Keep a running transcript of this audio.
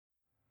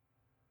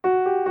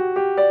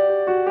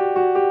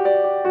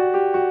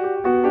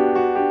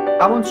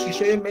همان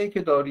شیشه می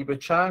که داری به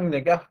چنگ،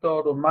 نگه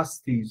دار و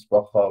مستیز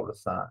با خار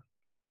سنگ.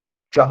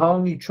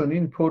 جهانی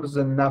چنین پر ز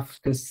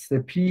نفت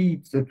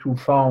سپید، ز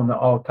طوفان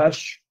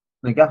آتش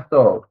نگه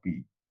دار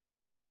بید.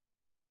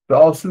 به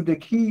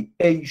آسودگی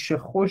عیش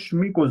خوش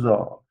می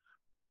گذار،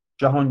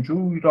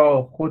 جهانجوی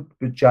را خود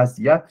به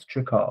جزیت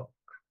چه کار.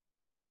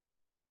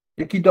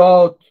 یکی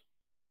داد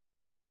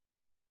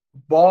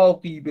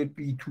باغی به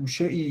بی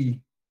توشه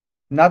ای،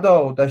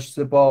 ندادش ز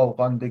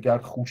باغان دگر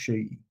خوشه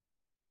ای.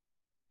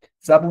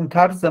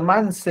 زبونتر ز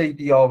من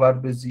صیدی آور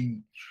به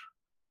زیر،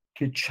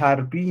 که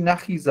چربی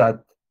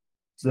نخیزد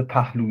ز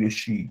پهلوی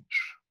شیر.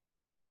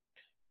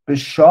 به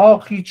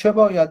شاخی چه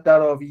باید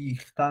در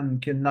آویختن،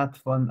 که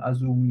نتوان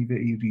از او میوه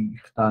ای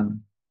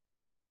ریختن.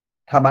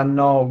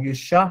 تمنای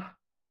شه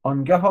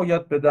آنگه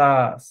آید به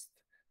دست،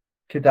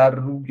 که در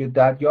روی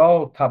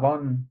دریا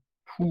توان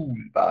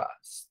پول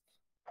بست.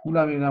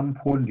 پولم اینم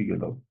پول دیگه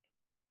لابد.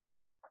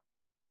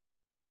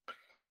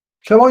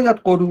 چه باید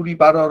غروری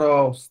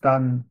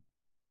برآراستن،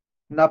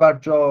 نه بر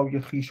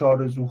جای خویش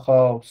آرزو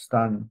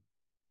خواستن.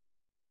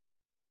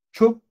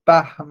 چو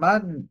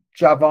بهمن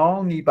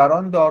جوانی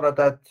بران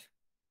داردت،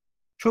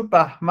 چو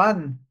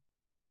بهمن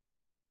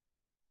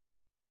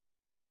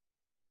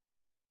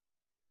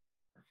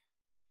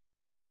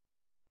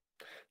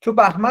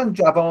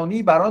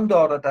جوانی بران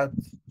داردت،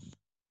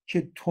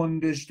 که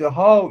تند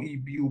اژدهایی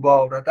بیو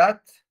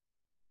باردت.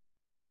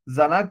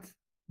 زند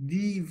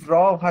دیو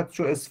راهت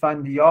چو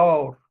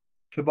اسفندیار،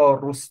 که با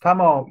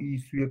رستم آیی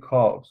سوی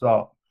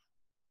کارزار.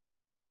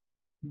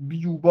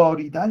 بیو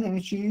باریدن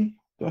یعنی چی؟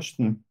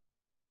 داشتیم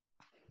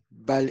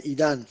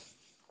بلعیدن.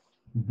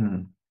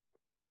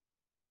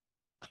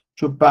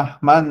 چو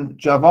بهمن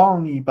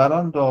جوانی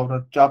بران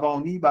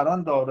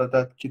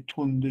داردت، که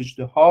تند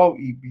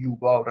اژدهایی بیو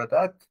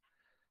باردت.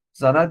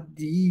 زند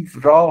دیو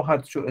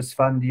راهت چو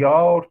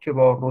اسفندیار، که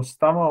با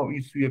رستم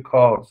آیی سوی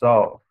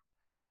کارزار.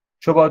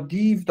 چو با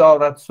دیو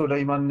دارد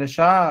سلیمان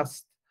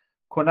نشست،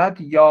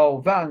 کند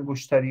یاوه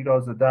انگشتری را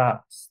ز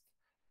دست.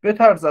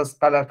 بترس از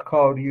غلط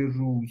کاری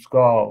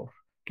روزگار،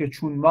 که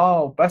چون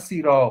ما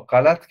بسی را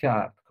غلط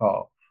کرد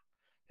کار.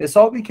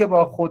 حسابی که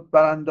با خود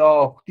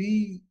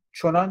برانداختی،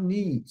 چنان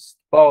نیست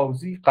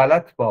بازی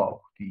غلط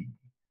باختی.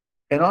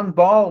 عنان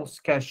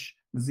باز کش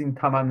زین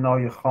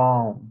تمنای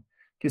خام،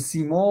 که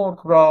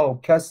سیمرغ را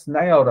کس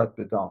نیارد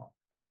به دام.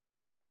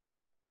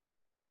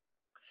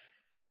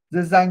 ز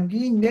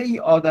زنگی نه ای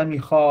آدمی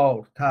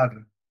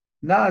خوارتر،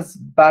 نه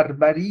از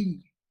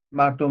بربری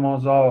مردم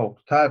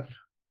آزارتر.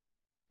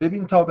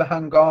 ببین تا به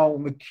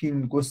هنگام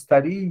کین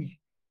گستری،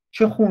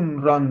 چه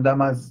خون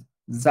راندم از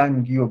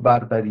زنگی و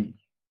بربری.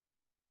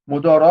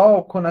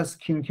 مدارا کن از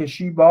کین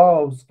کشی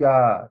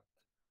بازگرد،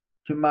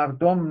 که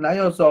مردم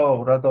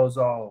نیازارد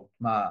آزاد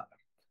مرد.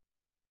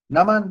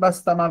 نه من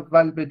بستم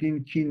اول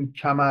بدین کین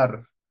کمر،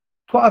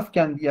 تو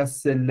افکندی از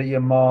سله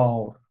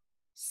مار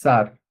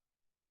سر.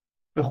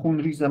 به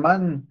خونریز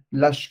من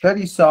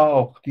لشکری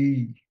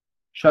ساختی،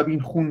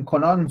 شبین خون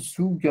کنان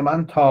سوی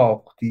من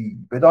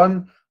تاختی.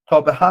 بدان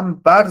تا به هم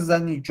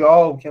برزنی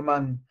جای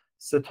من،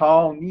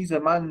 ستانی ز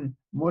من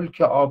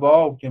ملک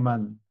آبای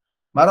من.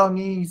 مرا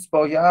نیز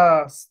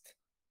بایست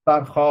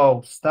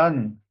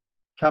برخاستن،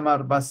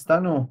 کمر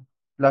بستن و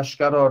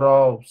لشکر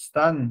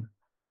آراستن.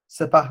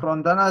 سپه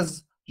راندن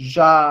از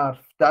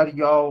ژرف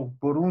دریا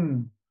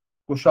برون،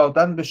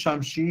 گشادن به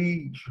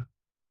شمشیر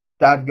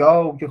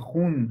دریای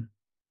خون.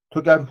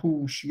 تو گر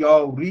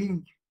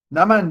هوشیاری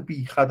نه من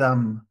بی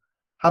خودم،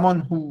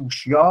 همان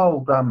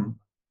هوشیارم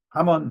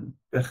همان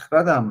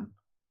بخردم.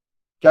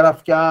 گر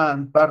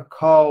افکند بر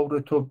کار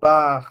تو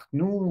بخت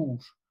نور،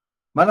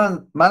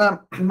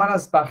 من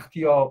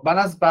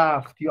از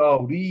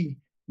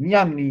بختیاری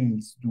نیم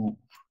نیز دور.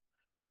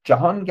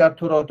 جهان گر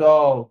تو را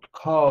داد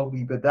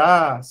کاری به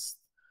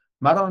دست،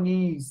 مرا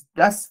نیز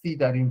دستی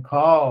در این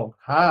کار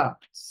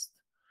هست.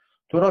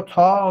 تو را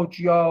تاج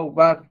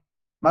یاور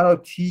مرا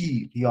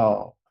تیغ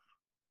یار،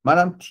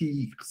 منم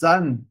تیغ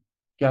زن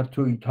گر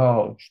تویی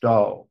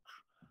تاجدار.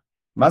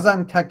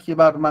 مزن تکیه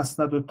بر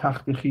مسند و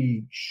تخت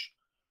خویش،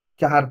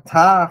 که هر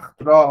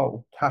تخت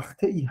را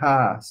تخته ای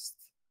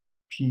هست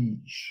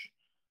پیش.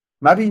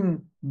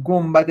 مبین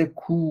گنبد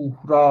کوه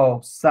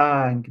را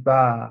سنگ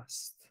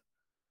بست،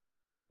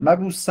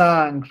 مگو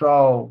سنگ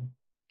را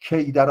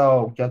کی در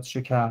آید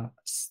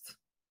شکست.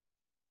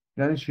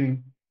 یعنی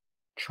چی؟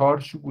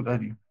 چارچی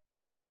بوداری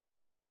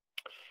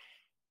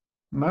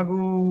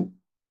مگو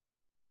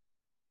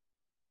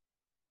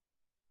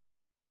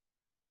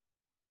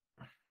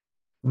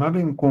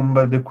مبین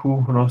گنبد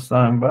کوه را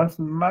سنگ بست،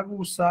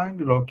 مگو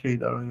سنگ را کی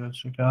در آید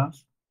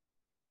شکست.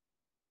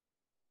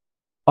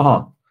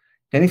 آها،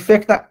 یعنی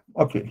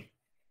اوکی،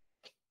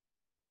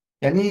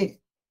 یعنی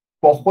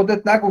با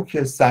خودت نگو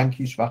که سنگ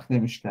هیچ وقت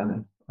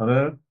نمیشکنه.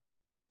 آره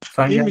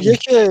سنگ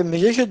این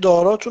میگه که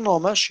دارا تو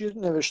نامش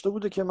نوشته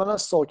بوده که من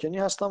از ساکنی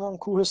هستم آن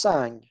کوه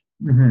سنگ.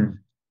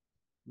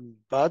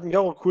 بعد میگه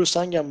آقا کوه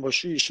سنگ هم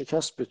باشی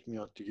شکست بهت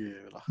میاد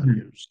دیگه بالاخره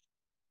یه روز.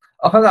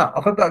 آخه نه،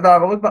 آخه در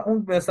واقع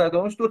اون به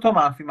صدامش دو تا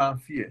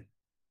منفیه.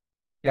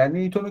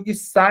 یعنی تو میگی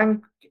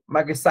سنگ،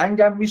 مگه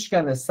سنگم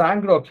میشکنه؟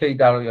 سنگ را کی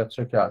درآید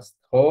شکست.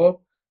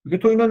 خب میگه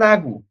تو اینو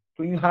نگو،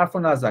 تو این حرفو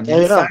نزن، یعنی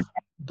دقیقا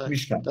سنگ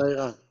میشکنه.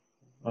 دقیقا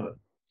آره.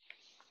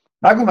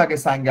 نگو مگه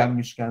سنگم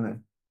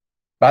میشکنه.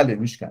 بله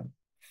میشکنه.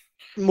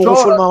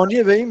 موقوف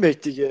المعانیه به این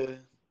بیت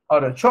دیگه.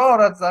 آره. چو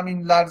آرد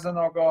زمین لرز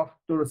ناگاه،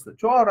 درسته،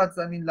 چو آرد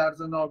زمین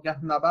لرز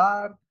ناگه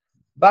نبرد،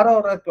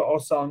 برآرد به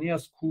آسانی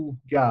از کوه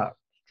گرد.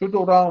 چو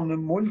دوران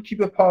ملکی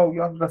به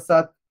پایان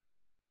رسد،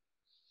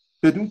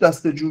 بدو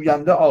دست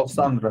جوینده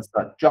آسان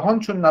رسد. جهان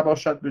چون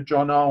نباشد به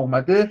جان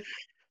آمده،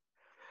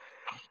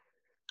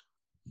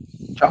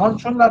 جهان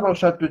چون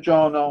نباشد به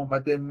جان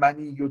آمده،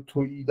 منی و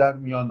تویی در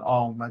میان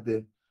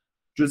آمده.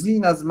 جز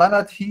این از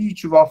منت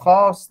هیچ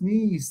واخواست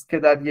نیست، که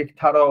در یک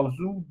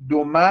ترازو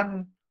دو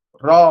من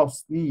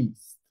راست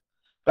نیست.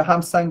 به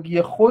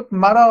همسنگی خود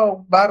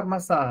مرا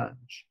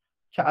برمسنج،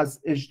 که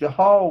از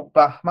اژدها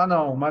بهمن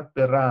آمد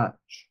به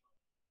رنج.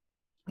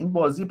 این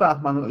بازی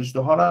بهمن و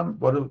اژدها رو هم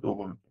باره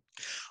دوم.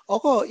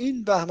 آقا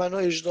این بهمن و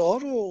اژدها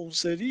رو اون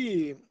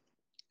سری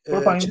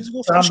برو پایین چیز سم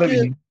گفتش که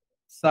ببینیم.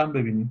 سم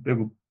ببینیم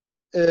بگو.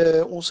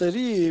 اون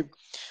سری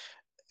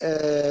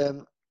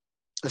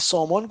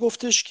سامان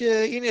گفتش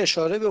که این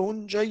اشاره به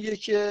اون جاییه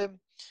که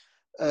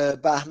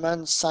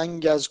بهمن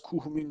سنگ از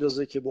کوه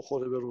میندازه که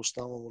بخوره به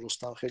رستم و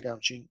رستم خیلی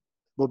همچین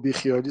با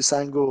بیخیالی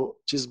سنگ رو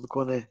چیز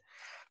میکنه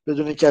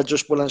بدون اینکه از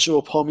جاش بلند شه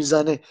و پا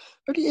میزنه.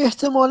 ولی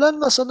احتمالاً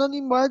مثلا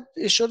این باید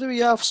اشاره به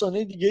یه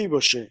افسانه دیگه ای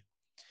باشه،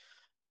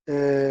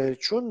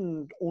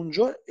 چون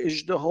اونجا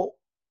اژدها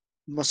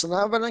مثلا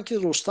اولا که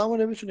رستم رو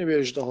نمیتونه به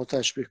اژدها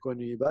تشبیه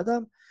کنی،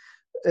 بعدم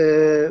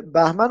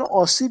بهمن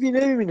آسیبی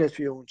نمیبینه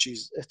توی اون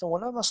چیز.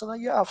 احتمالا مثلا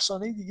یه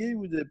افسانه دیگه ای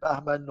بوده،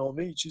 بهمن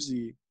نامه ای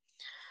چیزی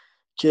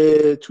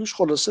که توش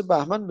خلاصه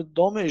بهمن به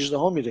دام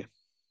اژدها میره.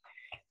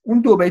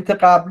 اون دو بیت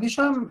قبلیش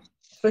هم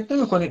فکر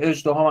نمی‌کنی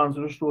اژدها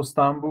منظورش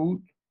رستم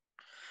بود؟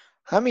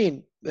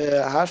 همین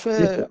حرف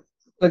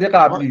قضیه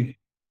قبلی،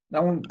 نه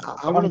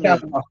همونو اون که میگم،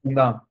 الان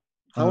خوندم.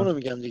 همونو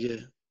میگم دیگه،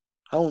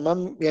 همون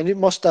من یعنی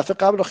ما دفعه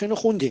قبل آخه اینو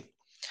خوندیم.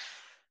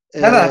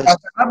 نه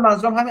قبل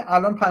منظورم همین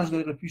الان 5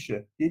 دقیقه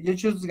پیشه. یه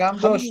چیز دیگه هم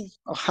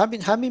داشت.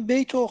 همین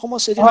بیتو خب ما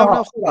سری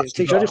قبلا خوندیم،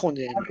 تکراری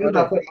خوندیم.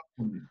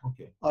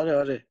 آره آره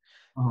آره.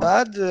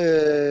 بعد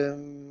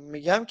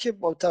میگم که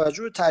با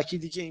توجه به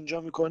تأکیدی که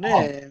اینجا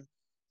میکنه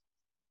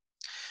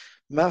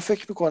من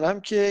فکر میکنم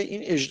که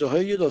این اژدها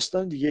یه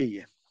داستان دیگه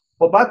ایه.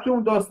 خب بعد تو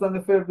اون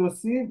داستان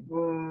فردوسی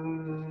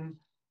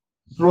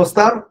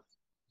رستم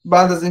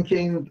بعد از اینکه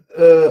این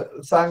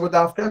سنگو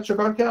دفع کرد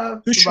چیکار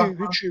کرد؟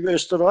 هیچی به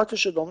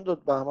استراحتش ادامه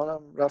داد.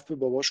 بهمنم رفت به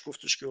باباش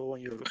گفتش که بابا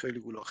این یارو خیلی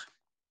گولاخه.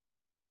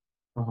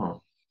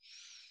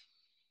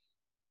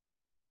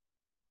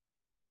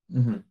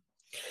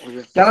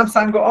 گرم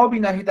سنگ و آبی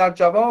نهی در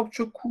جواب،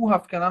 چو کوه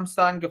افکنم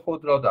سنگ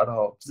خود را در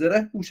آب.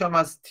 زره پوشم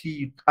از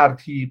تیغ ار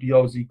تیغ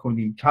یازی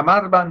کنی،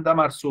 کمر بندم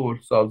ار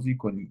صلح سازی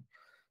کنی.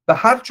 به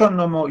هر چون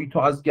نمایی تو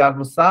از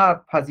گرم و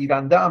سرد،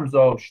 پذیرنده ام ز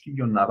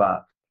آشتی و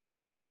نبرد.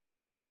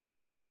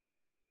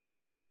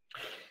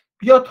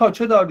 بیا تا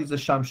چه داری ز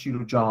شمشیر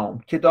و جام،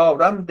 که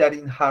دارم در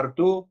این هر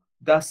دو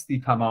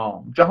دستی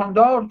تمام.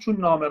 جهاندار چون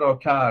نامه را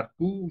کرد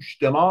گوش،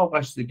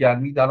 دماغش ز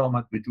گرمی در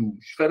آمد به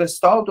جوش.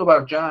 فرستاد و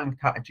بر جنگ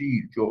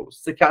تعجیل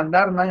جست،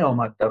 سکندر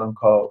نیامد در آن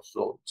کار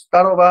سست.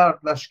 درآورد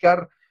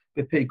لشکر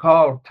به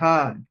پیکار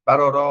تنگ،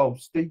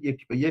 برآراسته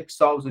یک به یک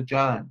ساز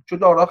جنگ. چو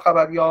دارا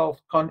خبر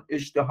یافت کان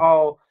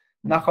اژدها،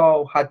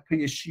 نخواهد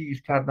پی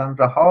شیر کردن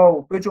رها.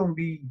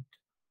 بجنبید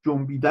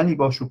جنبیدنی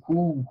با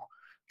شکوه،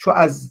 چو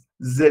از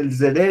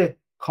زلزله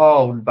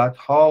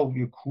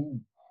کالبدهای کوه.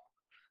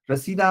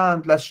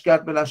 رسیدند لشکر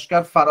به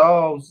لشکر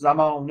فراز،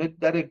 زمانه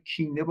در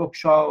کینه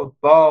بگشاد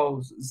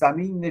باز.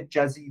 زمین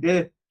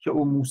جزیره که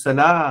او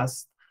موصله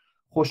است،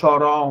 خوش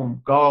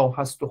آرامگاه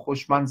است و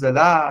خوش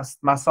منزله است.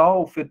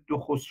 مصاف دو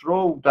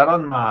خسرو در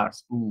آن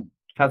مرز بود،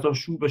 کز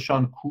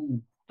آشوبشان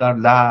کوه در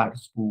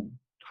لرز بود.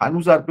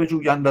 هنوز ار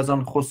بجویند از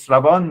آن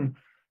خسروان،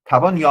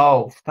 توان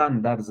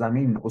یافتن در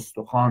زمین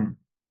استخوان.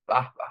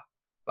 به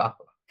به به.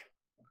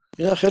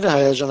 این خیلی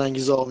هیجان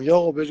انگیزه. یا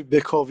آقا بری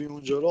بکاوی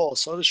اونجا رو،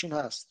 آثارشون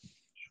هست.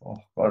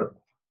 شاهکاره.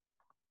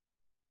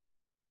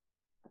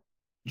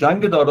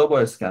 جنگ دارا با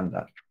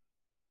اسکندر.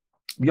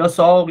 بیا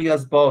ساقی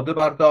از باده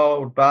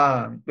بردار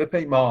بند،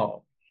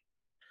 بپیما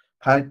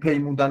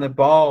پیمودن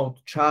باد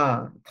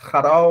چند.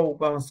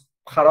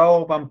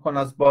 خرابم کن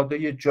از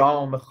باده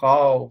جام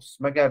خاص،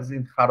 مگر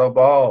زین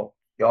خرابات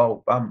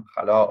یابم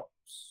خلاص.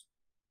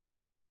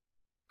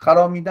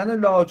 خرامیدن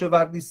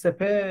لاجوردی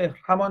سپهر،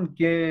 همان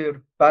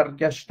گرد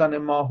برگشتن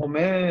ماه و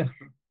مهر.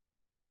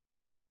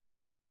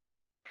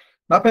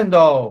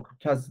 مپندار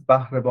که از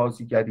بهر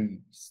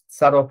بازیگری است،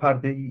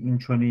 سراپرده ای این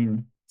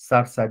چنین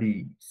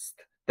سرسری است.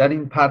 در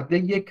این پرده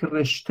یک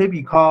رشته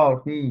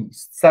بیکار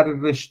نیست، سر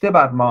رشته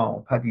بر ما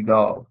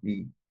پدیدار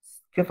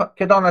نیست.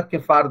 که داند که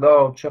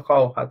فردا چه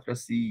خواهد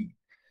رسید،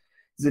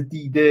 ز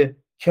دیده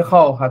که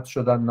خواهد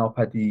شدن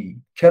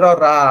ناپدید. کرا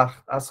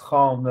رخت از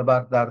خانه بر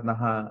در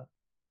نهند،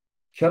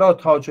 کرا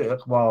تاج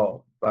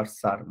اقبال بر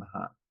سر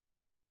نهند.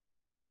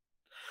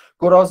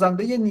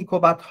 گرازنده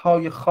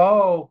نیکوبدهای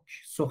خاک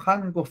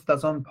سخن گفت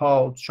از آن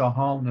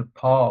پادشاهان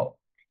پاک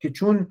که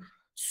چون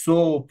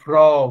صبح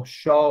را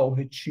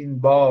شاه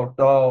چین بار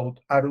داد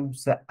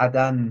عروس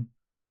عدن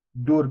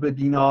در به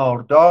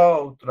دینار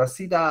داد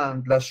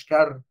رسیدند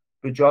لشکر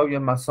به جای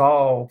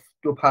مصاف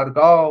دو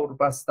پرگار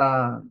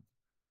بستند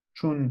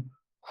چون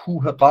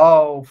کوه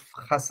قاف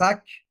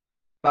خسک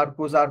بر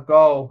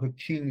گذرگاه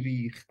کین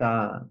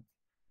ریختند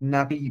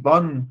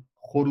نقیبان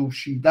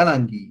خروشیدن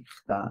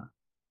انگیختند.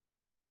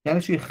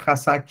 یعنی چی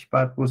خسک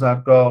بر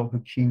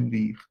گذرگاه کین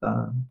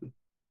ریختند؟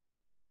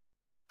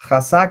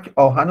 خسک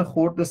آهن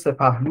خرد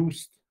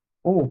سپهلوست.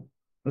 او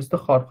مثل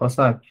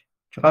خارخاسک.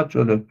 چقدر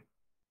جالب.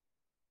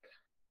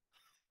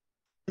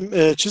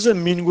 چیز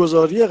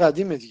مینگذاری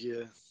قدیمه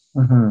دیگه.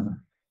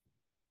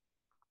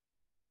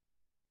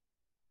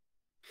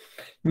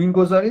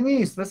 مینگذاری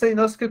نیست، مثل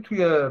ایناست که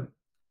توی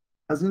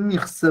از این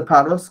میخ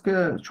سپراست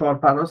که چهار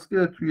پراست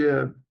که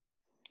توی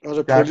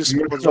آره پلیس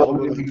درگیری قلدر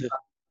خیابونی برنده.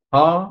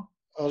 ها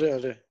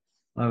آره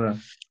آره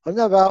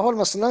نه به هر حال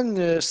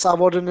مثلا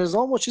سوار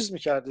نظام و چیز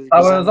میکرده دیگه،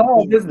 سوار نظام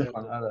زننده آبیز میکرده.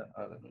 میکنه.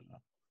 آره.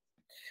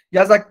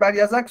 یزک بر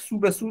یزک سو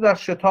به سو در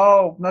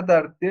شتاب نه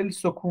در دل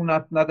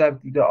سکونت نه در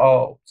دیده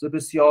آب ز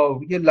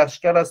بسیاری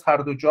لشکر از هر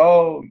دو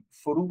جای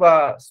فرو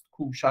بست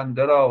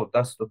کوشنده را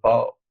دست و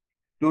پا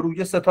دو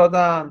رویه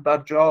ستادند بر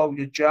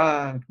جای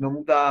جنگ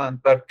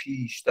نمودند بر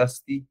پیش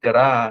دستی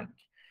درنگ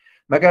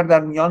مگر در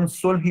میان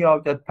صلحی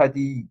آید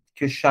پدید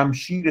که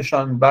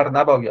شمشیرشان بر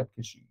نباید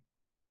کشید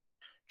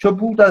چو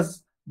بود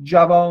از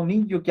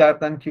جوانی و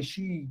گردن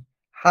کشی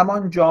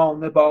همان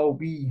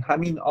جانبابی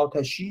همین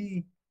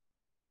آتشی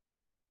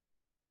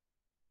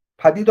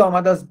پدید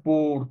آمد از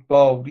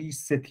بردباری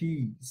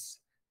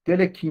ستیز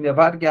دل کینه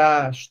ور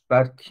گشت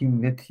بر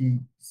کینه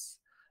تیز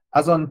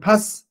از آن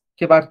پس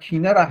که بر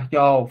کینه ره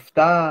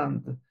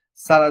یافتند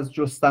سر از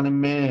جستن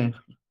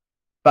مهر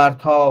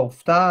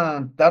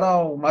برتافتند در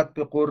آمد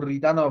به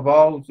غریدن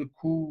آواز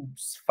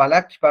کوس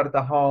فلک بر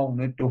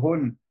دهان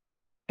دهل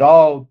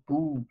داد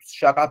بوس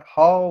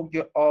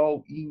شغبهای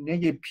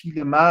آیینه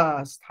پیل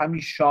مست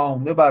همی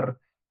شانه بر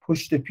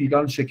پشت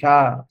پیلان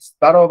شکست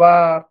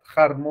برآورد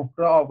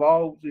خرمهره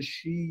آواز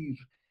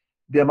شیر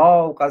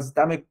دماغ از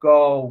دم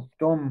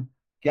گاودم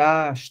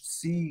گشت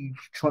سیر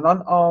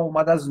چنان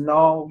آمد از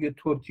نای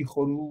ترکی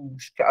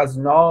خروش که از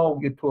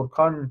نای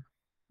ترکان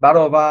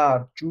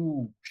برآورد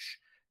جوش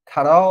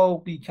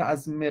طراقی که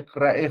از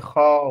مقرعه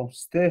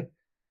خاسته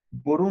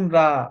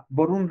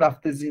برون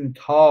رفته زین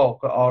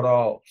طاق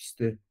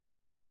آراسته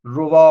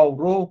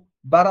روارو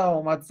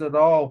برآمد ز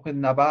راه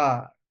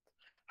نبرد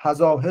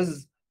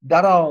هزاهز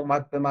در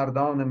آمد به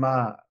مردان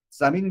مرد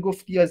زمین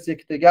گفتی از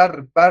یکدیگر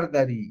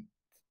بردرید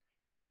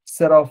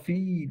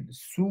سرافیل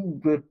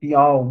سور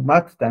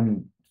قیامت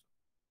دمید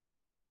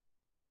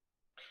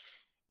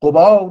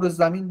غبار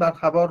زمین بر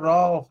هوا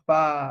راه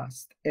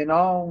بست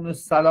عنان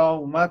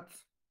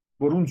سلامت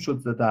برون شد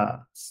ز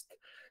دست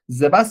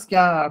ز بس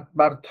کرد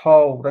بر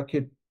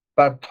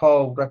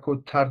تارک و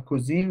ترک و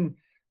زین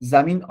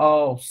زمین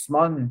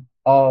آسمان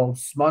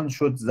آسمان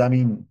شد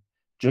زمین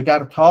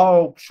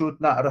جگرتاب شد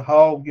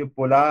نعرهای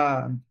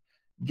بلند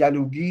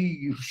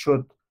گلوگیر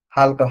شد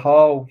حلقه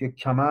های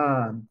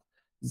کمند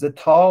ز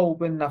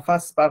تاب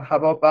نفس بر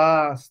هوا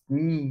بست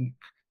میغ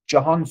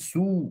جهان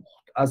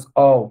سوخت از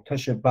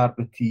آتش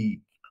برق تیغ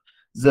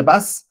ز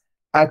بس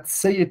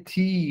عطسه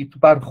تیغ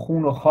بر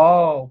خون و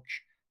خاک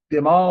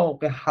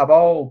دماغ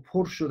هوا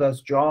پر شد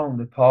از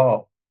جان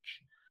پاک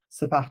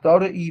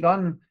سپهدار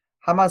ایران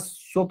هم از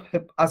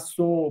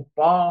صبح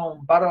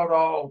بام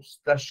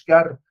برآراست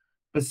لشکر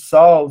به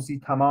سازی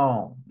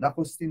تمام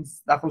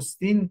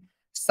نخستین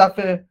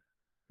صف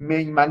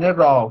میمنه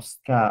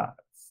راست کرد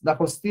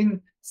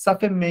نخستین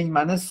صف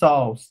میمنه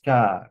ساز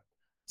کرد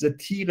ز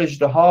تیغ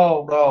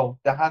اژدها را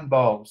دهن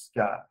باز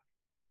کرد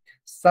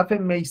صف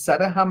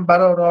میسره هم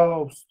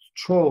برآراست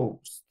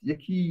چست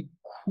یکی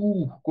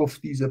کوه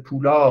گفتی ز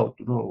پولاد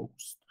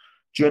رست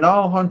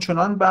جناح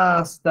آنچنان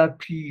بست در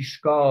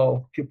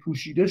پیشگاه که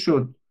پوشیده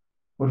شد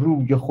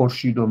روی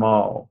خورشید و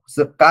ماه ز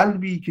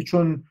قلبی که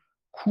چون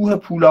کوه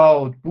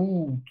پولاد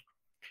بود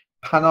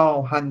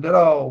پناهنده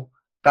را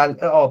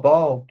قلعه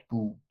آباد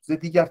بود ز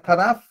دیگر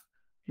طرف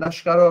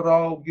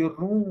لشکرآرای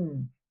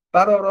روم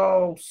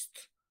برآراست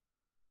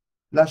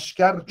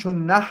لشکر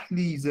چون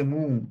نحلی ز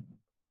موم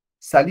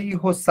سلیح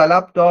و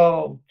سلب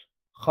داد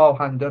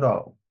خواهنده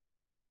را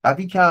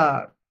قوی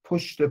کرد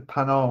پشت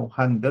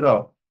پناهنده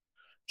را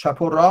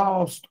چپ و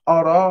راست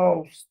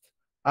آراست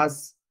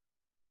از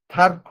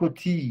ترک و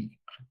تیغ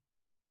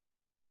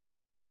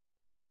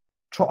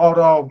چو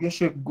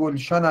آرایش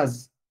گلشن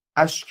از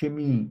اشک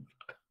میغ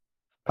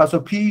پس و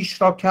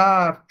پیش را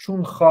کرد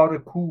چون خار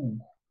کوه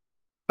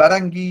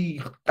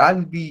برانگیخت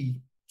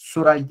قلبی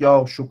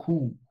ثریا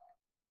شکوه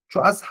چو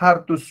از هر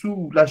دو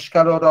سو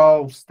لشکر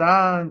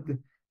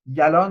آراستند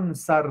یلان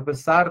سر به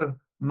سر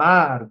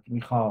مرگ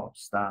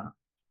میخواستند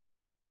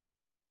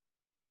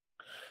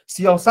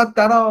سیاست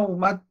در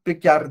آمد به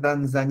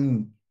گردن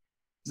زنی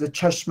ز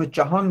چشم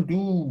جهان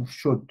دور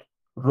شد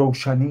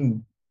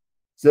روشنی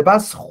ز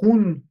بس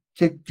خون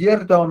که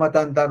گرد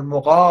آمدن در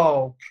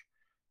مغاک،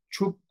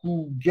 چو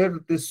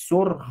گوگرد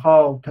سرخ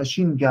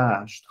آتشین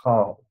گشت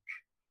خاک.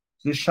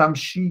 ز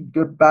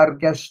شمشیر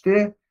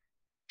برگشته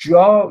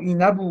جایی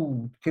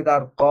نبود، که در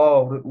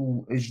غار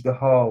او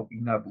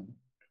اژدهایی نبود.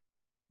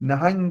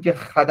 نهنگ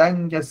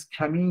خدنگ از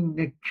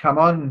کمین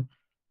کمان،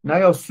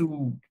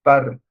 نیاسود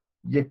بر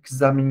یک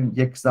زمین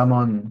یک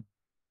زمان.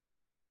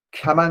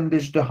 کمند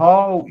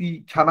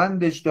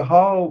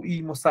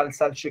اژدهایی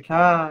مسلسل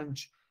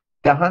شکنج،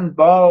 دهن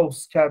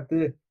باز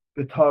کرده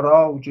به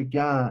تاراج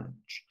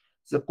گنج.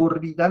 ز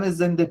غریدن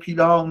زنده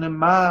پیلان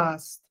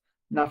مست،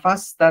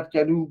 نفس در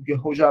گلوی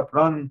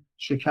هژبران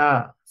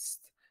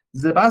شکست.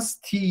 ز بس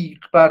تیغ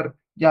بر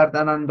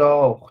گردن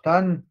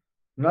انداختن،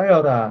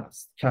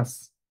 نیارست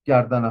کس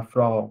گردن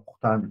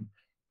افراختن.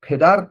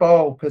 پدر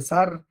با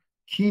پسر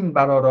کین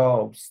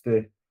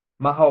برآراسته،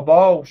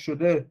 محابا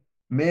شده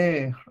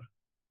مهر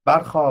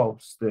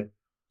برخاسته.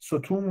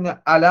 ستون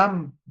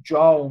علم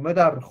جامه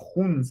در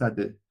خون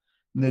زده،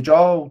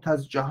 نجات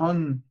از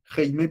جهان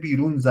خیمه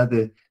بیرون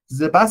زده.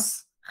 ز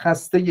بس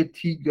خسته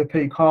تیغ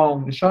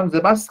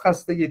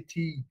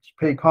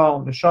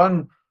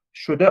پیکانشان،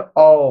 شده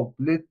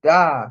آبله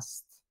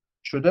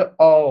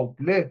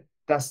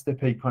دست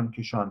پیکان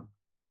کشان.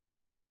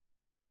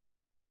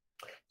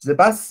 ز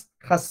بس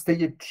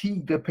خسته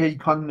تیغ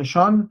پیکان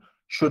نشان،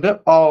 شده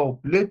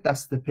آبله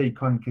دست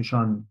پیکان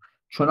کشان.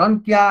 چنان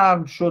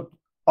گرم شد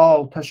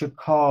آتش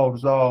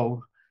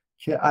کارزار،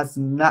 که از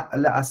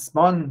نعل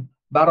اسبان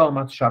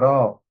برآمد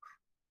شرار.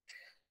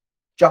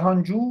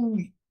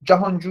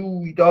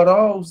 جهانجوی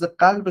دارا ز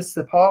قلب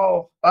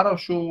سپاه،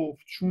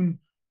 برآشفت چون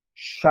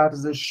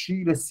شرز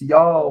شیر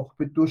سیاه.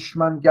 به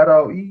دشمن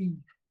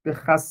گرایی به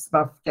خصم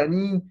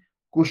افگنی،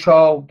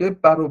 گشاده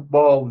بر و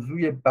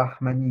بازوی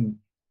بهمنی.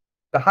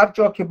 به هر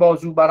جا که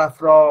بازو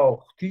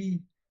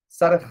برافراختی،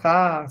 سر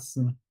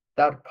خصم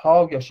در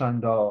پایش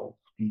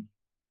انداختی.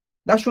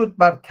 نشد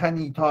بر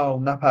تنی تا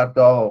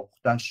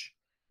نپرداختش،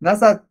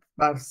 نزد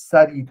بر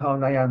سری تا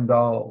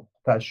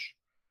نینداختش.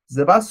 ز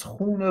بس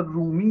خون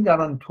رومی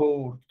در آن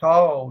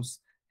ترکتاز،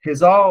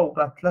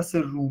 هزار اطلس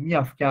رومی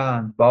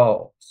افکند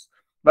باز.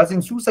 وز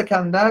این سو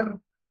اسکندر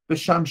به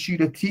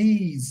شمشیر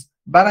تیز،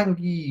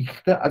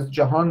 برانگیخته از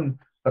جهان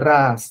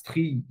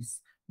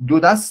رستخیز. دو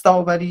دست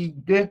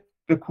آوریده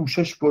به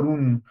کوشش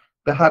برون،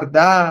 به هر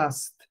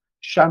دست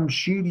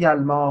شمشیری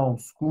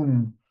الماس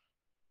گون.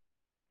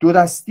 دو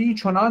دستی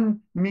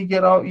چنان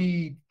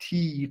میگرایید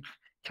تیغ،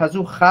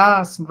 کزو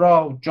خصم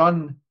را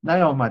جان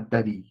نیامد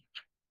دریغ.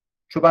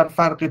 چو بر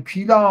فرق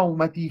پیل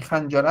آمدی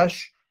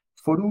خنجرش،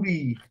 فرو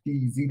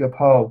ریختی زیر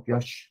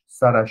پایش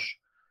سرش.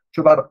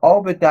 چو بر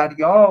آب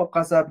دریا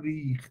غضب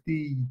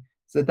ریختی،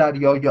 ز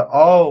دریای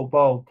آب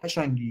آتش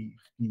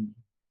انگیختی.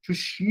 چو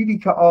شیری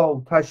که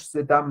آتش ز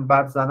دم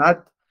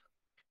برزند،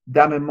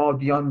 دم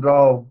مادیان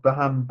را به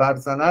هم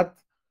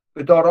برزند.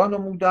 به دارا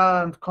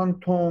نمودند کان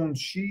تند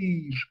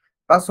شیر،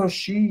 بسا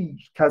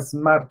شیر کز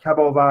مرکب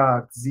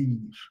آورد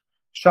زیر.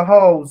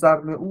 شها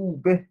زرم او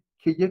به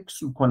که یک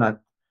سو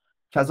کند،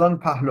 کز آن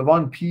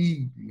پهلوان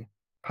پیل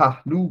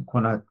پهلو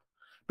کند.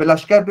 به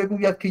لشکر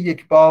بگوید که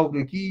یک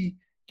بارگی،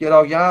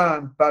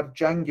 گرایند بر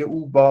جنگ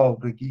او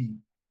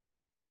بارگی.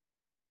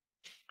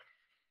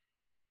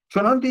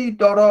 چنان دید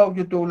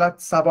دارای دولت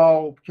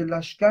ثواب، که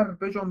لشکر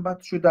بجنبد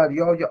چو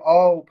دریای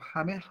آب.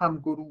 همه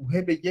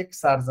همگروهه به یک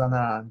سر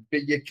زنند، به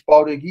یک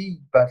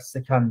بارگی بر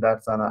اسکندر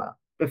زنند.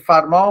 به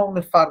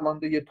فرمان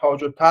فرمانده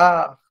تاج و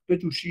تخت،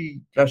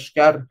 بجوشید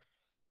لشکر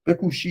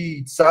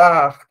بکوشید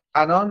سخت.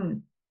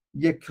 عنان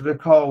یک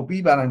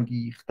رکابی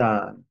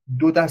برانگیختند،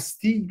 دو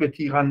دستی به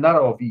تیغ اندر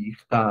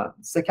آویختند.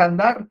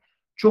 اسکندر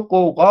چو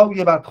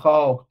غوغای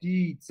بدخواه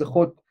دید، ز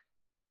خود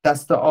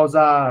دست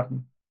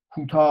آزرم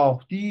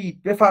کوتاه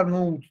دید.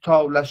 بفرمود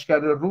تا لشکر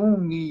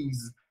روم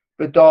نیز،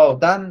 به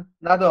دادن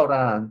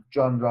ندارند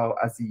جان را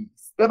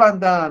عزیز.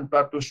 ببندند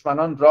بر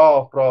دشمنان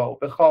راه را،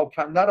 به خاک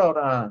اندر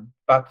آرند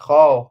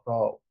بدخواه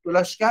را. دو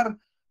لشکر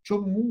چو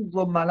مور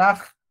و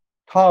ملخ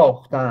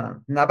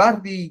تاختند،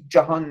 نبردی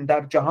جهان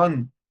در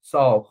جهان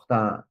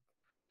ساختند.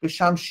 به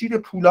شمشیر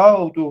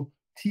پولاد و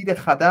تیر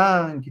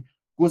خدنگ،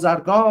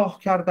 گذرگاه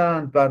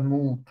کردند بر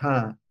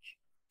مورتنگ.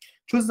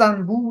 چو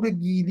زنبور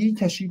گیلی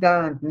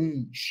کشیدند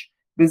نیش،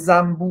 به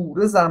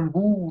زنبوره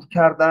زنبور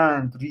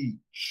کردند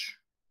ریش.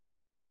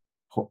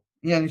 خب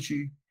این یعنی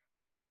چی؟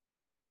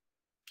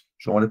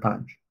 شماره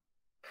 5.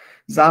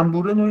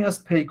 زنبوره نوعی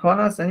از پیکان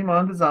است، یعنی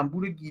مانند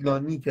زنبور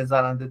گیلانی که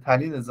زننده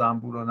ترین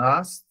زنبوران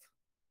است.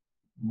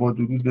 با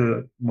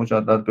درود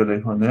مجدد به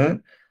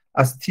ریحانه.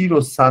 از تیر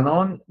و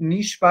سنان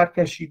نیش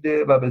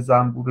برکشیده، و به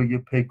زنبوره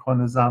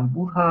پیکان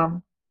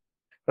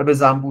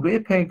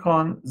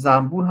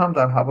زنبور هم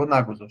در هوا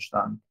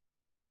نگذاشتند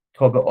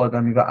تا به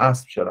آدمی و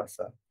اسب چه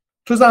رسد.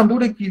 تو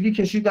زنبور گیلی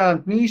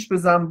کشیدند نیش، به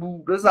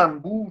زنبوره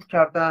زنبور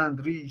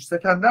کردند ریش.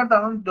 اسکندر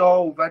در آن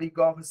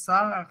داوریگاه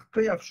سخت،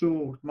 پی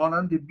افشرد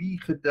مانند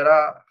بیخ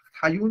درخت.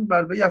 هیون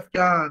بر وی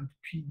افگند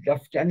پیل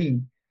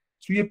افگنی،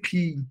 سوی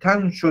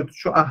پیلتن شد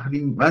چو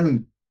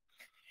اهریمنی.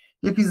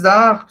 یکی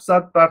زخم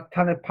زد بر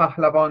تن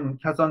پهلوان،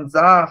 کز آن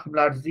زخم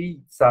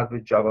لرزید سرو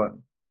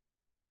جوان.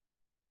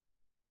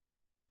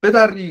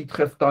 بدرید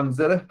خفتان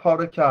زره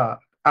پاره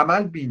کرد،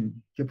 عمل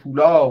بین که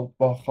پولاد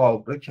با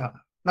خابره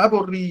کرد.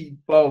 نبرید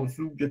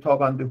بازوی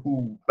تابنده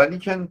هو،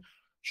 ولیکن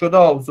شد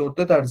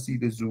آزرده در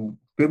زیر زو.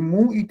 به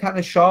مویی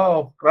تن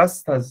شاه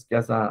رست از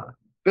گزند،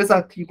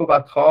 بزد تیغ و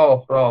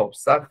بدخواه را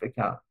سر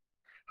فکند.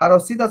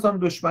 هراسید از آن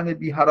دشمن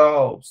بی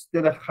هراس،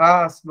 دل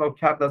خصم را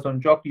کرد از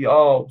آنجا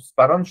قیاس.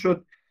 بران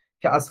شد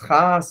که از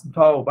خصم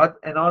تابد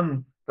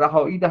عنان،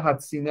 رهایی دهد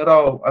سینه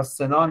را از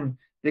سنان.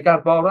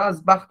 دگرباره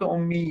از بخت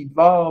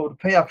امیدوار،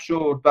 پی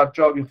افشرد بر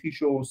جای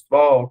خویش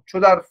استوار. چو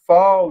در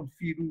فال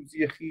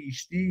فیروزی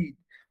خویش دید،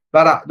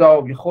 بر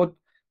اعدای خود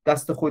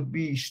دست خود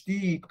بیش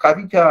دید.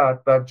 قوی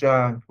کرد بر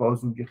جنگ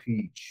بازوی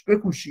خویش،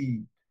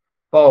 بکوشید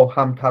با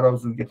هم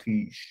ترازوی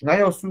خویش.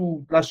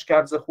 نیاسود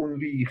لشکر ز خون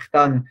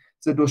ریختن،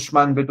 ز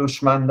دشمن به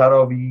دشمن در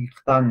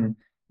آویختن.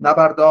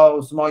 نبرد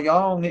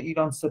آزمایان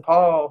ایران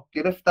سپاه،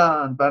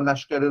 گرفتند بر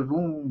لشکر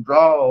روم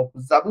راه.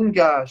 زبون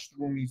گشت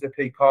رومی ز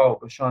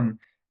پیکارشان،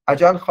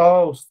 اجل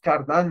خواست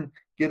کردن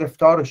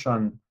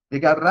گرفتارشان.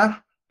 دگر ره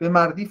به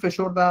مردی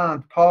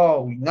فشردند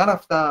پای،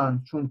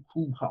 نرفتند چون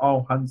کوه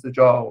آهن ز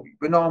جای.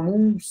 به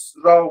ناموس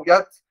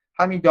رایت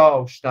همی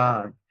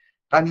داشتند،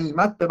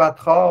 غنیمت به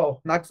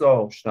بدخواه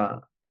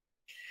نگذاشتند.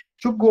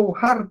 چو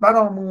گوهر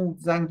برآمود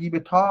زنگی به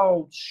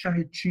تاج،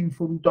 شه چین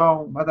فرود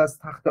آمد از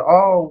تخت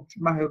عاج.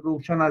 مه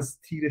روشن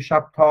از تیره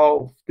شب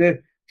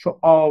تافته، چو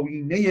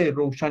آیینه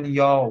روشنی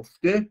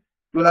یافته.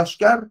 دو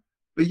لشکر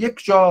به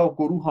یک جا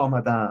گروه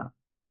آمدند،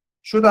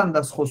 شدند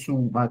از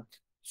خصومت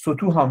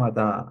ستوه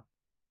آمدند.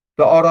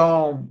 به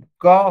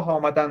آرامگاه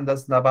آمدند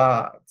از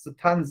نبرد، ز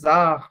تن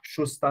زخم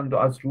شستند و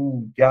از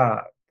روی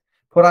گرد.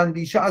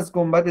 پراندیشه از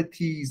گنبد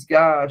تیز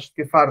گشت،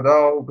 که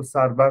فردا به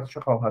سربر چه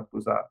خواهد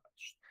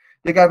گذشت.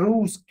 دگر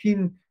روز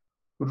کین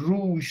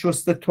روی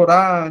شسته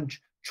ترنج،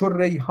 چو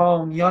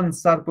ریحانیان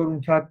سر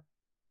برون کرد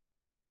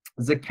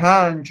ز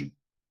کنج.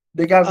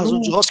 دگر از روز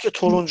اونجاست که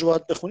ترنج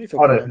باید بخونی فکر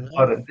کنم، آره نه؟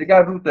 آره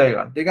دگر روز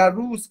دقیقا دگر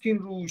روز کین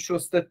روی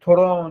شسته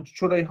ترنج،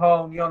 چو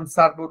ریحانیان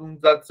سر برون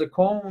زد ز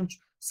کنج.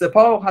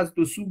 سپاه از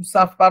دو سو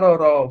صف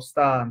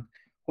برآراستند،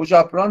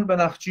 هژبران به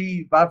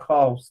نخچیر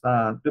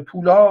برخاستند. به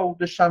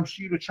پولاد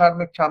شمشیر و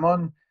چرم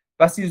کمان،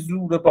 بسی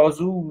زور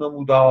بازو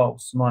نمود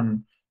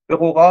آسمان. به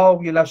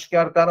غوغای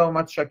لشکر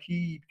درآمد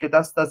شکیب، که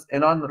دست از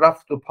عنان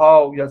رفت و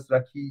پای از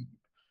رکیب.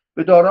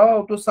 به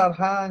دارا دو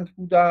سرهنگ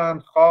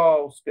بودند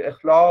خاص، به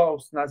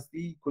اخلاص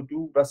نزدیک و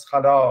دور از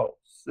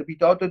خلاص. ز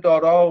بیداد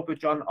دارا به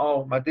جان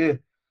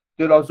آمده،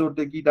 دل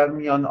آزردگی در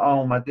میان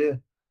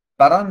آمده.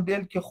 بران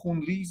دل که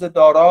خونریز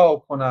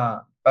دارا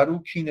کنند، بر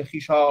او کین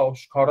خویش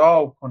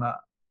آشکارا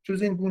کنند. چو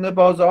زین گونه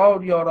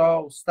بازاری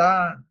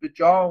آراستند، به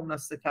جان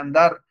از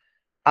اسکندر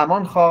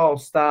امان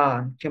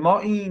خواستند. که ما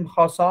ایم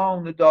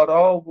خاصان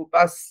دارا و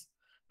بس،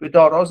 به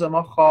دارا ز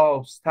ما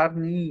خواستر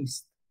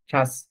نیست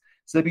کس.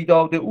 ز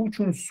بیداد او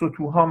چون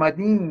ستوه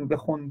آمدیم،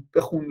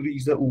 به خون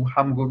ریز او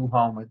هم گروه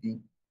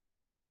آمدیم.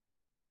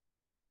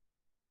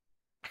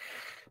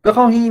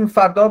 بخواهیم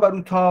فردا بر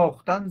او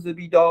تاختن، ز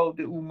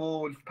بیداد او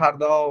ملک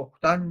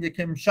پرداختن. یک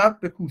امشب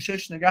به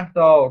کوشش نگه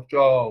دار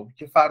جای،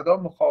 که فردا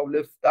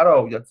مخالف در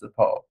آید ز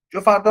پای. چو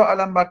فردا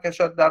علم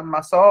برکشد در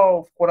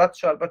مصاف، خورد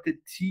شربت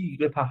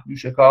تیغ پهلو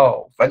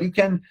شکاف.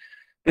 ولیکن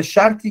به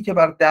شرطی که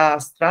بر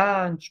دست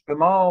رنج، به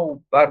ما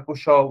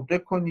برگشاده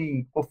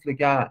کنی قفل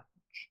گنج.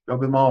 یا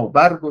به ما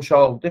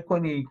برگشاده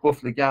کنی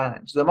قفل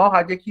گنج، ز ما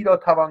هر یکی را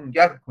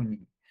توانگر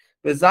کنی.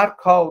 به زر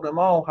کار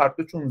ما هر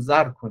دو چون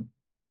زر کنی.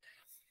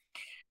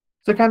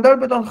 اسکندر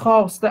بدان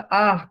خواسته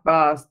عهد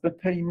بست، به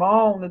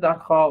پیمان در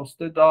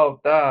خواسته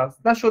داد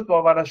دست. نشد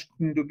باورش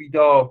کند و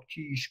بیداد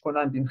کیش،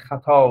 کنند این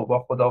خطا با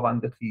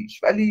خداوند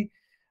خویش. ولی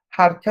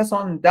هر کس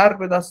آن در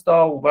به دست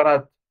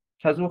آورد،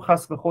 کز او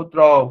خصم خود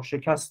را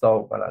شکست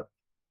آورد.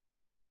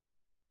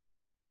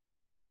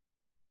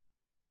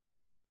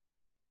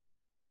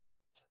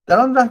 در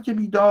آن ره که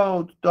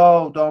بیداد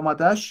داد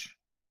آمدش،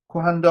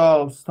 کهن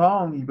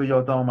داستانی به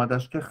یاد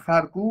آمدش. که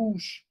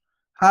خرگوش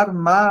هر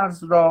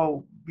مرز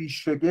را بی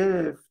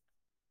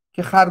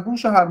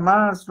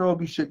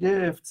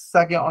شگفت،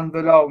 سگ آن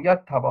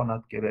ولایت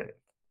تواند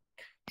گرفت.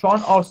 چون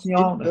این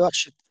آسیان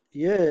ببخشید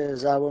یه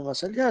ضرب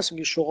المثلی هست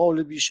میگه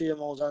شغال بیشه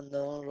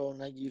مازندران را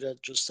نگیرد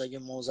جز سگ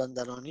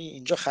مازندرانی.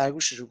 اینجا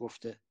خرگوشش رو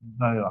گفته.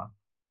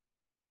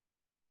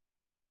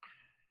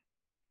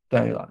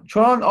 دقیقا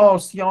چون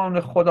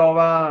آسیان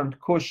خداوند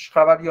کش،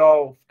 خبر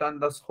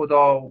یافتند از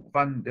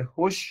خداوند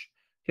هش.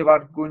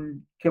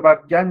 که بر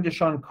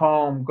گنجشان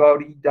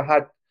کامگاری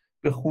دهد،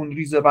 به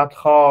خونریز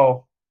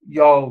بدخواه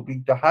یاری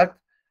دهد.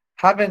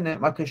 حق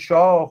نعمت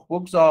شاه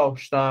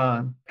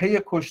بگذاشتند، پی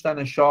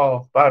کشتن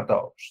شاه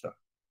برداشتند.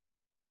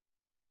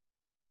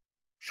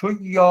 چو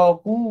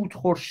یاقوت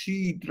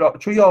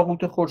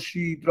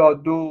خورشید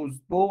را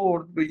دزد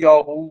برد، به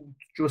یاقوت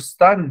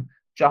جستن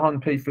جهان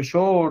پی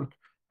فشرد.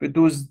 به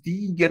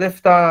دزدی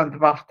گرفتند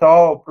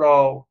مهتاب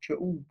را، که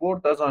او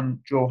برد از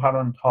آن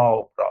جوهران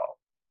تاب را.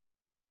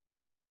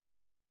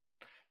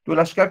 دو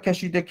لشکر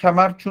کشیده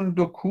کمر چون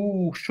دو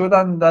کوه،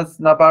 شدند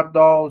از نبرد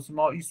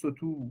آزمایی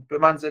ستوه. به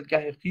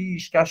منزلگه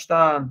خویش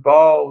گشتند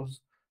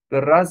باز، به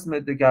رزم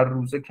دگر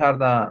روزه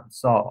کردند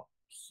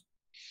ساز.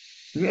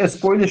 دیگه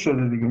اسپویل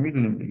شده دیگه،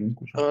 میدونیم دیگه این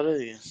کجا. آره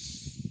دیگه.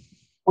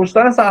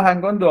 کشتن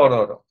سرهنگان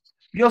دارا را.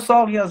 بیا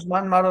ساقی از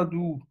من مرا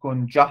دور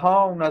کن،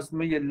 جهان از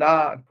می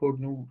لعل پر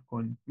نور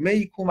کن.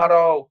 می کو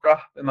مرا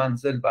ره به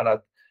منزل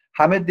برد،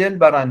 همه دل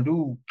برند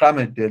او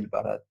غم دل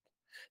برد.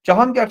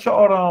 جهان گرچه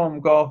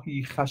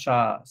آرامگاهی خوش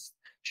است،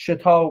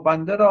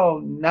 شتابنده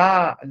را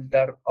نعل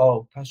در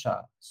آتش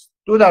است.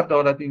 دو در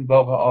دارد این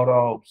باغ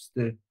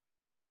آراسته،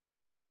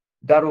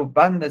 در و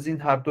بند از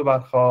این هر دو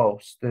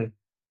برخاسته.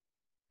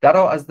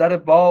 درآ از در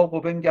باغ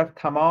و بنگر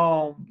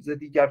تمام، ز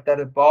دیگر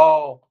در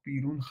باغ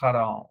بیرون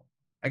خرام.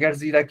 اگر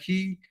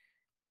زیرکی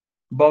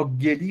با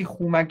گلی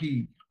خو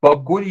مگیر،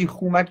 با گلی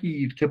خو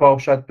مگیر، که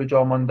باشد به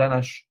جا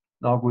ماندنش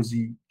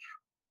ناگزیر.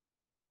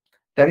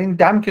 در این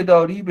دم که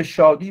داری به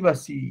شادی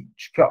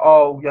بسیچ، که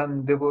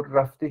آینده و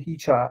رفته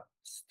هیچ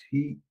است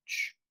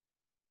هیچ.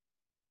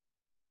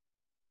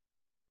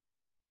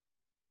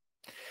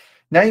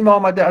 نیم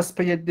آمده از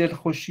پی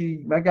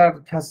دلخوشی، مگر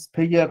کز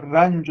پی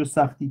رنج و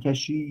سختی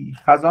کشی.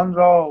 خزان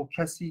را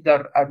کسی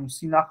در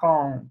عروسی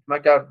نخواند،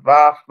 مگر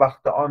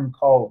وقت آن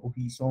کاه و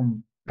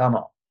هیزم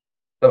نماند.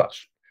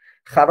 ببخشید،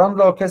 خران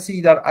را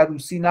کسی در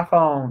عروسی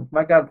نخواند،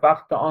 مگر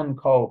وقت آن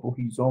کاه و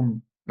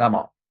هیزم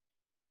نماند.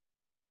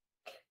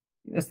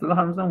 این اصطلاح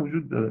هنوزم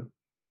وجود داره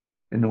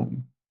به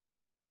نوعی.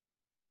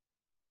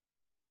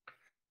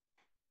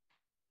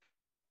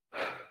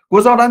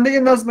 گزارنده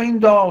نظم این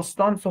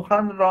داستان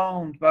سخن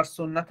راند بر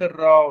سنت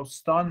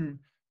راستان،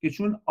 که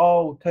چون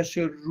آتش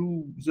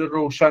روز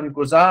روشن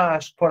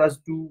گذشت، پر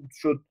از دود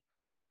شد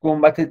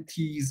گنبد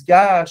تیز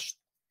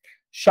گشت.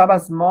 شب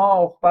از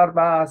ماه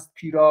بربست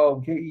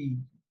پیراهه ای،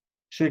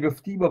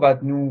 شگفتی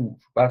بود نور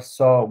بر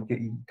سایه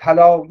ای.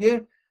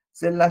 طلایه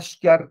ز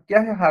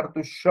لشکرگه هر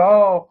دو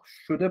شاه،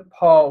 شده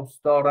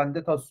پاس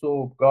دارنده تا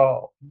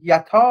صبحگاه.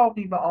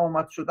 یتاقی به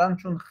آمد شدن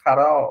چون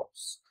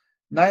خراس،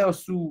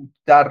 نیاسود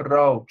در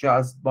را که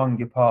از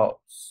بانگ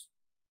پاس.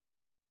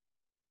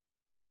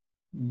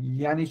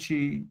 یعنی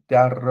چی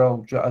در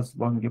را که از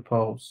بانگ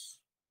پاس؟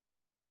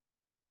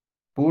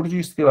 برجی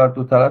است که بر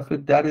دو طرف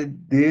در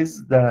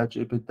دز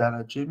درجه به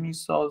درجه می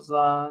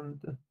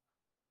سازند.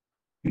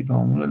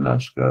 پیرامون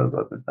لشکر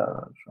و به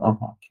درجه.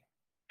 آها.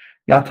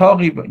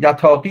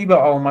 یتاقی به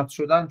آمد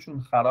شدن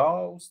چون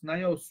خراس،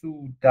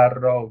 نیاسود در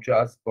راجه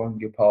از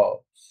بانگ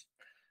پاس.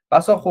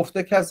 بسا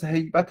خفته که از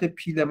هیبت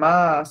پیل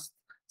مست،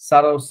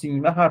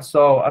 سراسیمه هر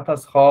ساعت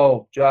از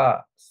خواب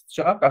جست.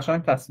 چقدر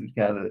قشنگ تصویر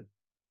کرده،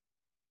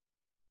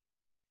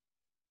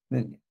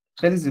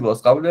 خیلی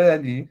زیباست. قبول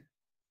علی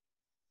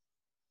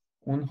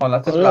اون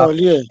حالت آره رفت،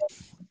 عالیه.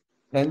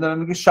 یعنی داره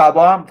میگه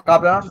شبا هم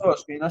قبلا هم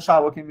داشت که اینا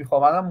شبا که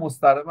میخوابن هم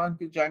مضطربن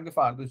که جنگ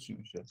فردا چی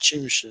میشه.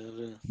 چی میشه؟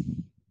 آره.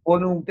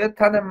 بنوده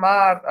تن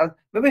مرد از...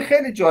 ببین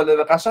خیلی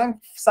جالبه،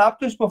 قشنگ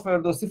ثبتش با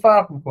فردوسی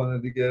فرق میکنه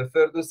دیگه.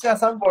 فردوسی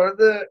اصلا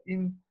وارد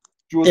این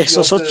جزئیات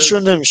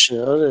احساساتشون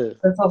نمیشه. آره.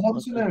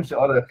 احساساتش آره. نمیشه.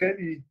 آره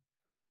خیلی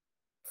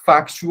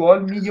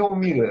فکشوال میگه و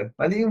میره،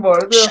 ولی این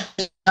وارد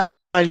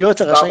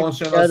عملیات قشنگ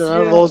روانشناسی.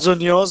 کردن، راز و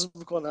نیاز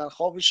میکنن،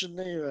 خوابشون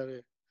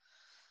نمیبره.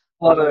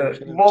 آره آره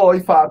خیلی وای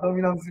قشنگه. فردا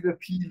میرم زیر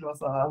پیل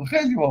مثلا،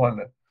 خیلی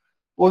باحاله.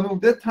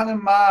 بنوده تن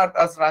مرد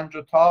از رنج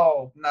و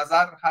تاب،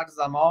 نظر هر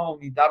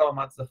زمانی در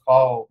آمد ز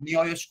خواب.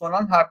 نیایش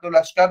کنان هر دو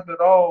لشکر به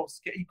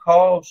راز، که ای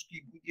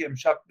کاشکی بودی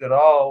امشب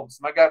دراز.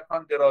 مگر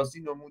کان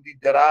درازی نمودی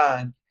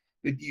درنگ،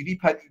 به دیری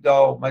پدید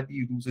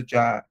آمدی روز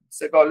جنگ.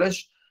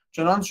 سگالش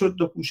چنان شد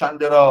دو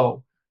پوشنده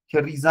را،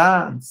 که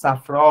ریزند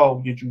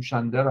صفرای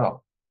جوشنده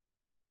را.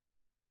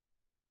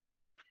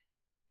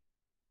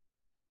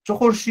 چو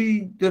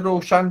خورشید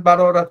روشن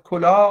برآرد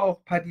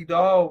کلاه،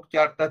 پدیدار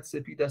گردد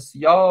سپید از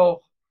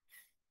سیاه.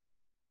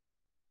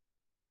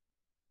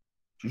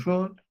 چی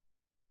شد؟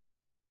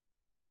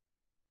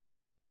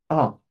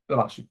 آها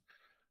ببخشید.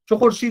 چو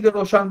خورشید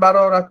روشن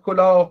برآرد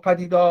کلاه،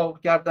 پدیدار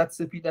گردد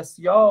سپید از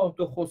سیاه.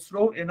 دو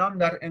خسرو عنان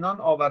در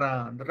عنان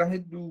آورند، ره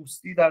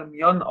دوستی در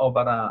میان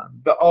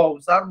آورند. به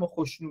آزرم و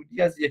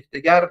خشنودی از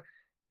یکدیگر،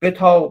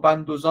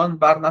 بتابند و زان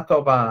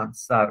برنتابند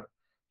سر.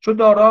 چو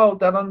دارا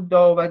در آن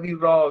داوری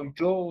رای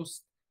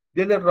جست،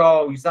 دل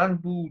رایزن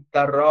بود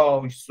در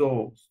رای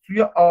سست.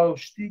 توی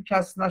آشتی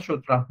کس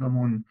نشد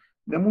رهنمون،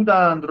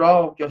 نمودند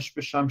رایش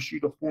به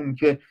شمشیر و خون.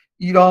 که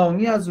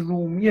ایرانی از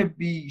رومی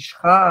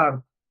بیشخر،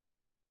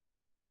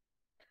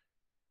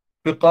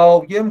 به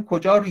قایم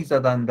کجا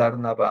ریزدن در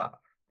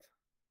نبرد.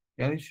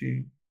 یعنی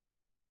چی؟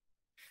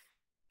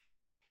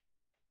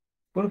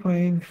 برو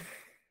پایین.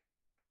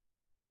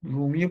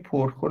 رومی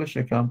پرخور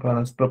شکم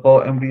پرست، به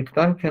قائم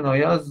ریختن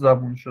کنایه از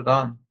زبون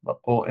شدن، و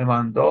قائم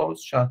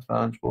انداز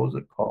شطرنج باز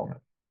کامل.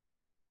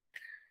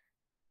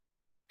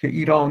 که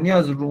ایرانی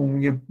از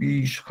رومی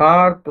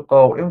بیشخرد، به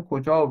قائم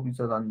کجا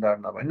ریزدن در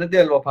نبرد. اینا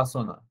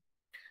دلواپسانن.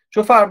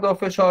 چو فردا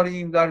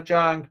فشاریم در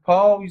جنگ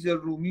پای، ز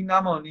رومی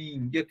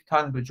نمانیم یک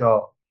تن به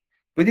جای.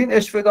 بدین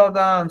عشوه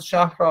دادند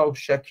شهر را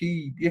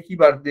شکیب، یکی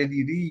بر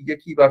دلیری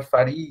یکی بر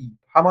فریب.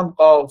 همان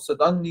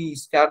قاصدان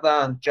نیز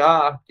کردند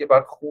جهد، که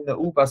بر خون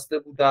او بسته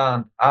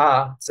بودند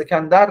عهد.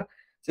 اسکندر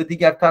ز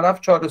دیگر طرف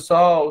چاره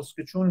ساز،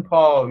 که چون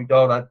پای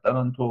دارد در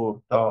آن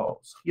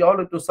ترکتاز.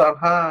 خیال دو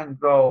سرهنگ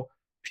را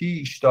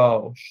پیش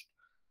داشت،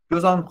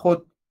 جز آن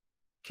خود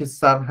که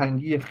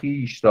سرهنگی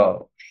خویش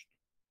داشت.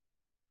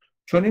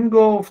 چون این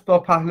گفت با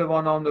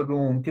پهلوانان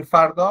روم که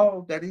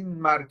فردا در این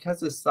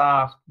مرکز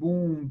سخت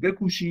بوم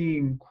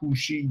بکوشیم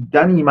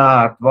کوشیدنی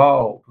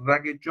مردوار،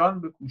 رگ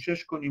جان به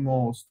کوشش کنیم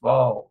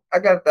استوار.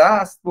 اگر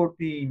دست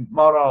بردیم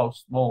ما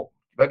راست مرد،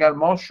 وگر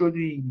ما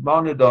شدیم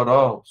ما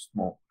داراست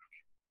مرد.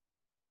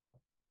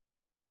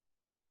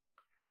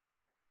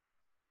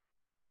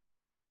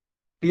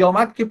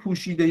 قیامت که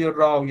پوشیده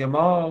رای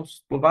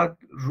ماست، بود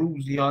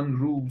روزی آن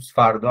روز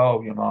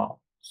فردای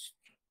ماست.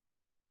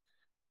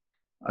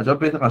 عجب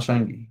بیت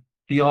قشنگی.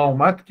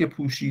 قیامت که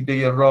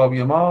پوشیده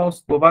رای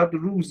ماست، بود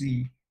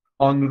روزی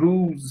آن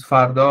روز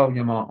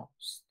فردای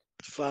ماست.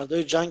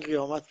 فردای جنگ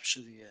قیامت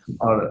میشه دیگه.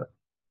 آره،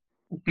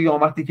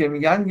 قیامتی که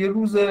میگن یه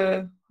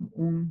روزه،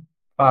 اون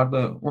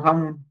فردا، اون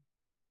همون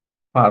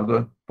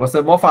فردا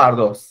واسه ما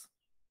فرداست.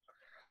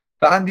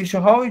 و اندیشه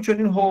های چون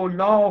این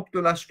هولناک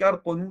دو لشکر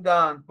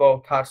غنودند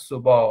با ترس و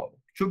باک.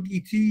 چو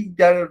گیتی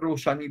در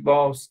روشنی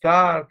باز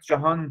کرد،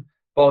 جهان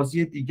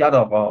بازی دیگر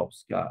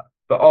آغاز کرد.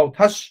 به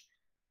آتش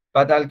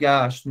بدل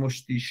گشت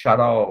مشتی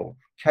شرار،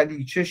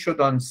 کلیچه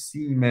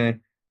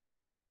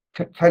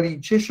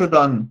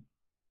شدن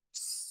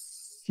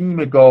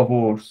سیم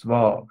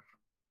گاورسوار.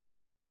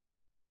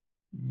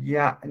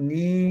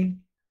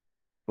 یعنی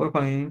برو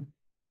پایین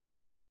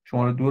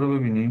شماره 2 رو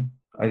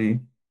ببینیم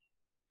علی.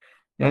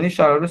 یعنی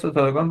شرار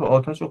ستارگان به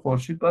آتش و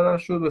خورشید بدل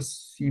شد و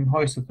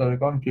سیم‌های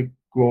ستارگان که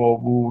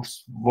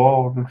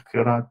گاووسوار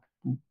خرد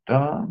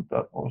بودند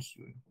در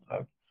آسوی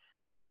فلک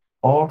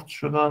آرد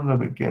شدند و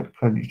به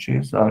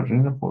کلیچه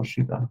زرین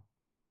خورشیدند.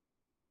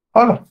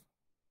 حالا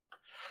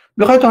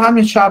میخوای تا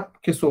همین شب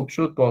که صبح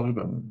شد باقی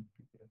بمونیم،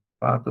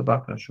 فردا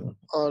وقت نشد.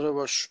 آره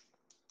باش.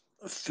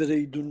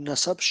 فریدون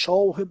نسب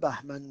شاه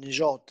بهمن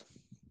نژاد.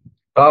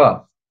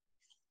 بله.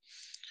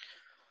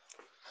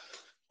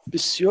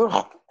 بسیار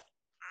خوب.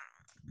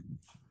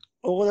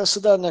 آقا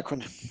دست در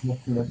نکنه.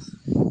 مخلص.